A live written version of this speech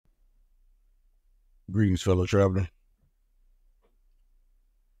Greetings, fellow traveler.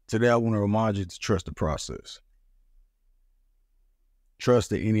 Today, I want to remind you to trust the process. Trust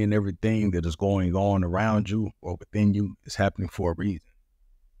that any and everything that is going on around you or within you is happening for a reason.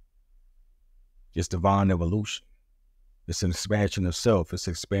 It's divine evolution. It's an expansion of self. It's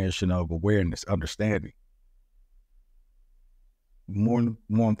an expansion of awareness, understanding. More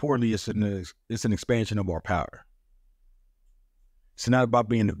importantly, it's an expansion of our power. It's not about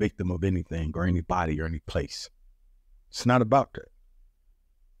being a victim of anything or anybody or any place. It's not about that.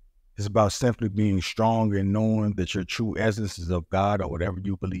 It's about simply being strong and knowing that your true essence is of God or whatever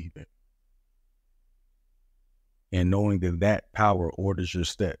you believe in. And knowing that that power orders your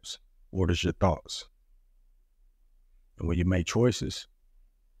steps, orders your thoughts. And when you make choices,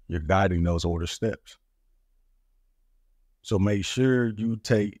 you're guiding those ordered steps. So make sure you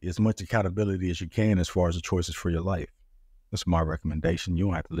take as much accountability as you can as far as the choices for your life. That's my recommendation. You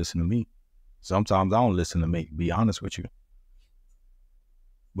don't have to listen to me. Sometimes I don't listen to me, to be honest with you.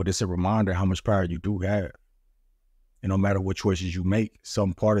 But it's a reminder how much power you do have. And no matter what choices you make,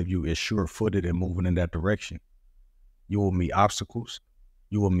 some part of you is sure-footed and moving in that direction. You will meet obstacles.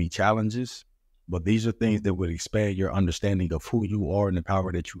 You will meet challenges. But these are things that would expand your understanding of who you are and the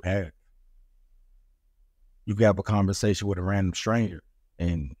power that you have. You can have a conversation with a random stranger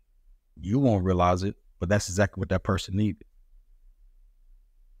and you won't realize it, but that's exactly what that person needed.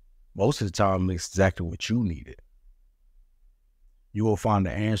 Most of the time, it's exactly what you needed. You will find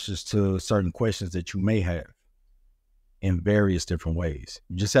the answers to certain questions that you may have in various different ways.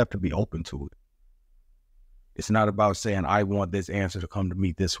 You just have to be open to it. It's not about saying, I want this answer to come to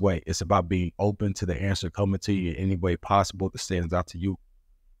me this way. It's about being open to the answer coming to you in any way possible that stands out to you.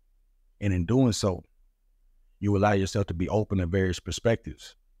 And in doing so, you allow yourself to be open to various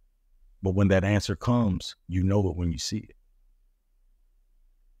perspectives. But when that answer comes, you know it when you see it.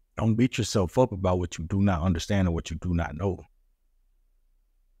 Don't beat yourself up about what you do not understand or what you do not know.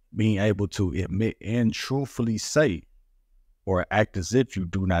 Being able to admit and truthfully say or act as if you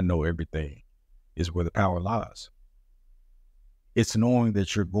do not know everything is where the power lies. It's knowing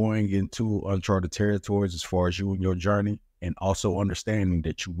that you're going into uncharted territories as far as you and your journey, and also understanding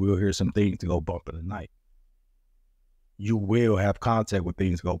that you will hear some things to go bump in the night. You will have contact with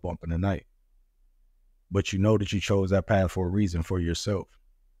things to go bump in the night. But you know that you chose that path for a reason for yourself.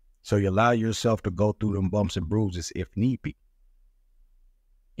 So you allow yourself to go through them bumps and bruises if need be,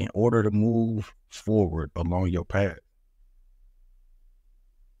 in order to move forward along your path.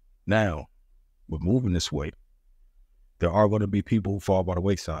 Now, with moving this way, there are going to be people who fall by the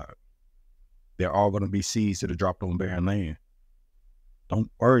wayside. There are going to be seeds that are dropped on barren land.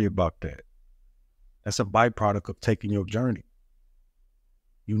 Don't worry about that. That's a byproduct of taking your journey.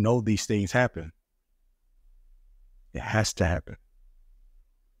 You know these things happen. It has to happen.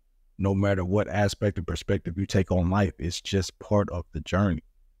 No matter what aspect or perspective you take on life, it's just part of the journey.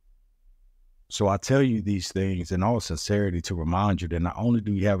 So I tell you these things in all sincerity to remind you that not only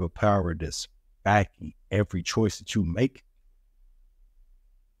do you have a power that's backing every choice that you make,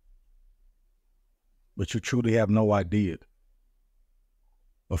 but you truly have no idea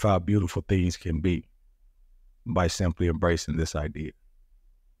of how beautiful things can be by simply embracing this idea.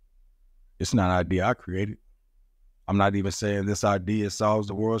 It's not an idea I created. I'm not even saying this idea solves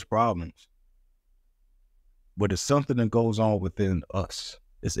the world's problems, but it's something that goes on within us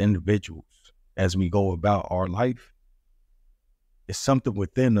as individuals as we go about our life. It's something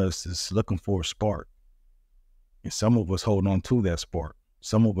within us that's looking for a spark. And some of us hold on to that spark.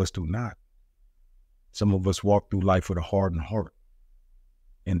 Some of us do not. Some of us walk through life with a hardened heart.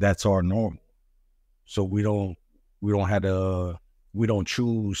 And that's our normal. So we don't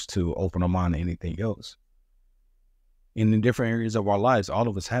choose to open our mind to anything else. And in different areas of our lives, all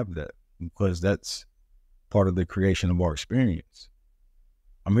of us have that, because that's part of the creation of our experience.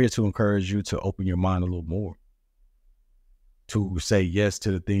 I'm here to encourage you to open your mind a little more, to say yes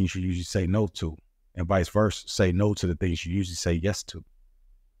to the things you usually say no to, and vice versa, say no to the things you usually say yes to.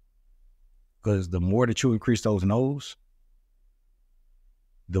 Because the more that you increase those no's,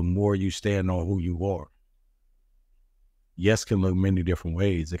 the more you stand on who you are. Yes can look many different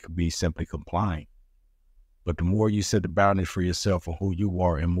ways. It could be simply complying. But the more you set the boundaries for yourself on who you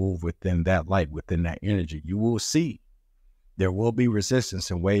are and move within that light, within that energy, you will see there will be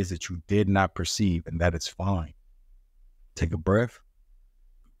resistance in ways that you did not perceive, and that is fine. Take a breath,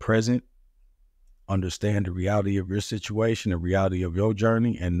 present, understand the reality of your situation, the reality of your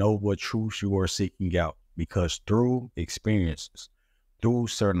journey, and know what truths you are seeking out. Because through experiences, through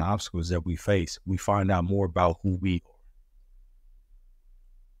certain obstacles that we face, we find out more about who we are.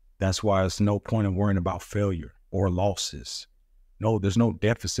 That's why it's no point in worrying about failure or losses. No, there's no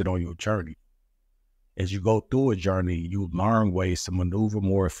deficit on your journey. As you go through a journey, you learn ways to maneuver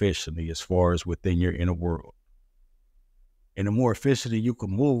more efficiently as far as within your inner world. And the more efficiently you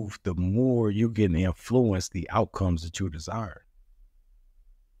can move, the more you can influence the outcomes that you desire.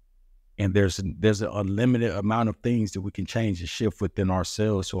 And there's an unlimited amount of things that we can change and shift within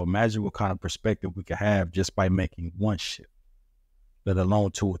ourselves. So imagine what kind of perspective we could have just by making one shift, let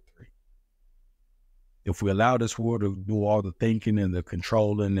alone 2 or 3. If we allow this world to do all the thinking and the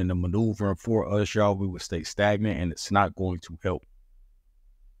controlling and the maneuvering for us, y'all, we would stay stagnant, and it's not going to help.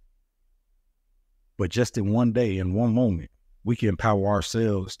 But just in one day, in one moment, we can empower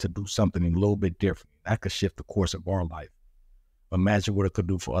ourselves to do something a little bit different. That could shift the course of our life. Imagine what it could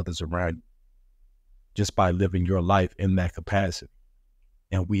do for others around you just by living your life in that capacity.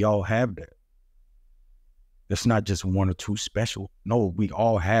 And we all have that. It's not just 1 or 2 special. No, we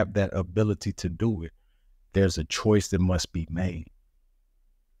all have that ability to do it. There's a choice that must be made.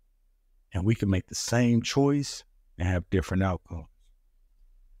 And we can make the same choice and have different outcomes.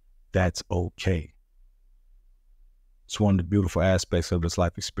 That's okay. It's one of the beautiful aspects of this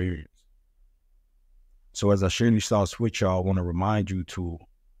life experience. So as I share these thoughts with y'all, I want to remind you to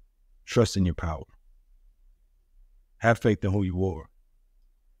trust in your power. Have faith in who you are.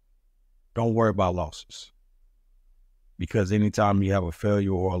 Don't worry about losses. Because anytime you have a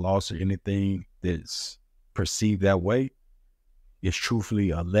failure or a loss or anything that's perceived that way, it's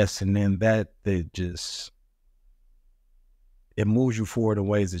truthfully a lesson in that just, it moves you forward in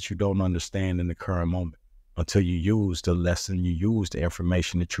ways that you don't understand in the current moment until you use the lesson, you use the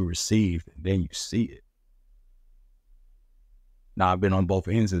information that you received, and then you see it. Now, I've been on both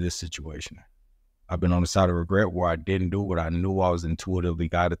ends of this situation. I've been on the side of regret where I didn't do what I knew I was intuitively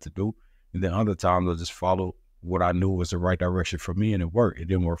guided to do. And then other times I just followed what I knew was the right direction for me, and it worked. It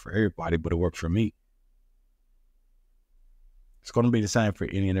didn't work for everybody, but it worked for me. It's going to be the same for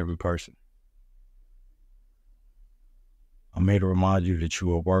any and every person. I'm here to remind you that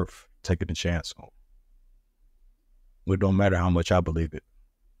you are worth taking a chance on. It don't matter how much I believe it.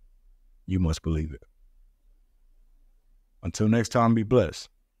 You must believe it. Until next time, be blessed.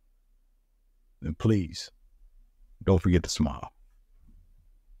 And please, don't forget to smile.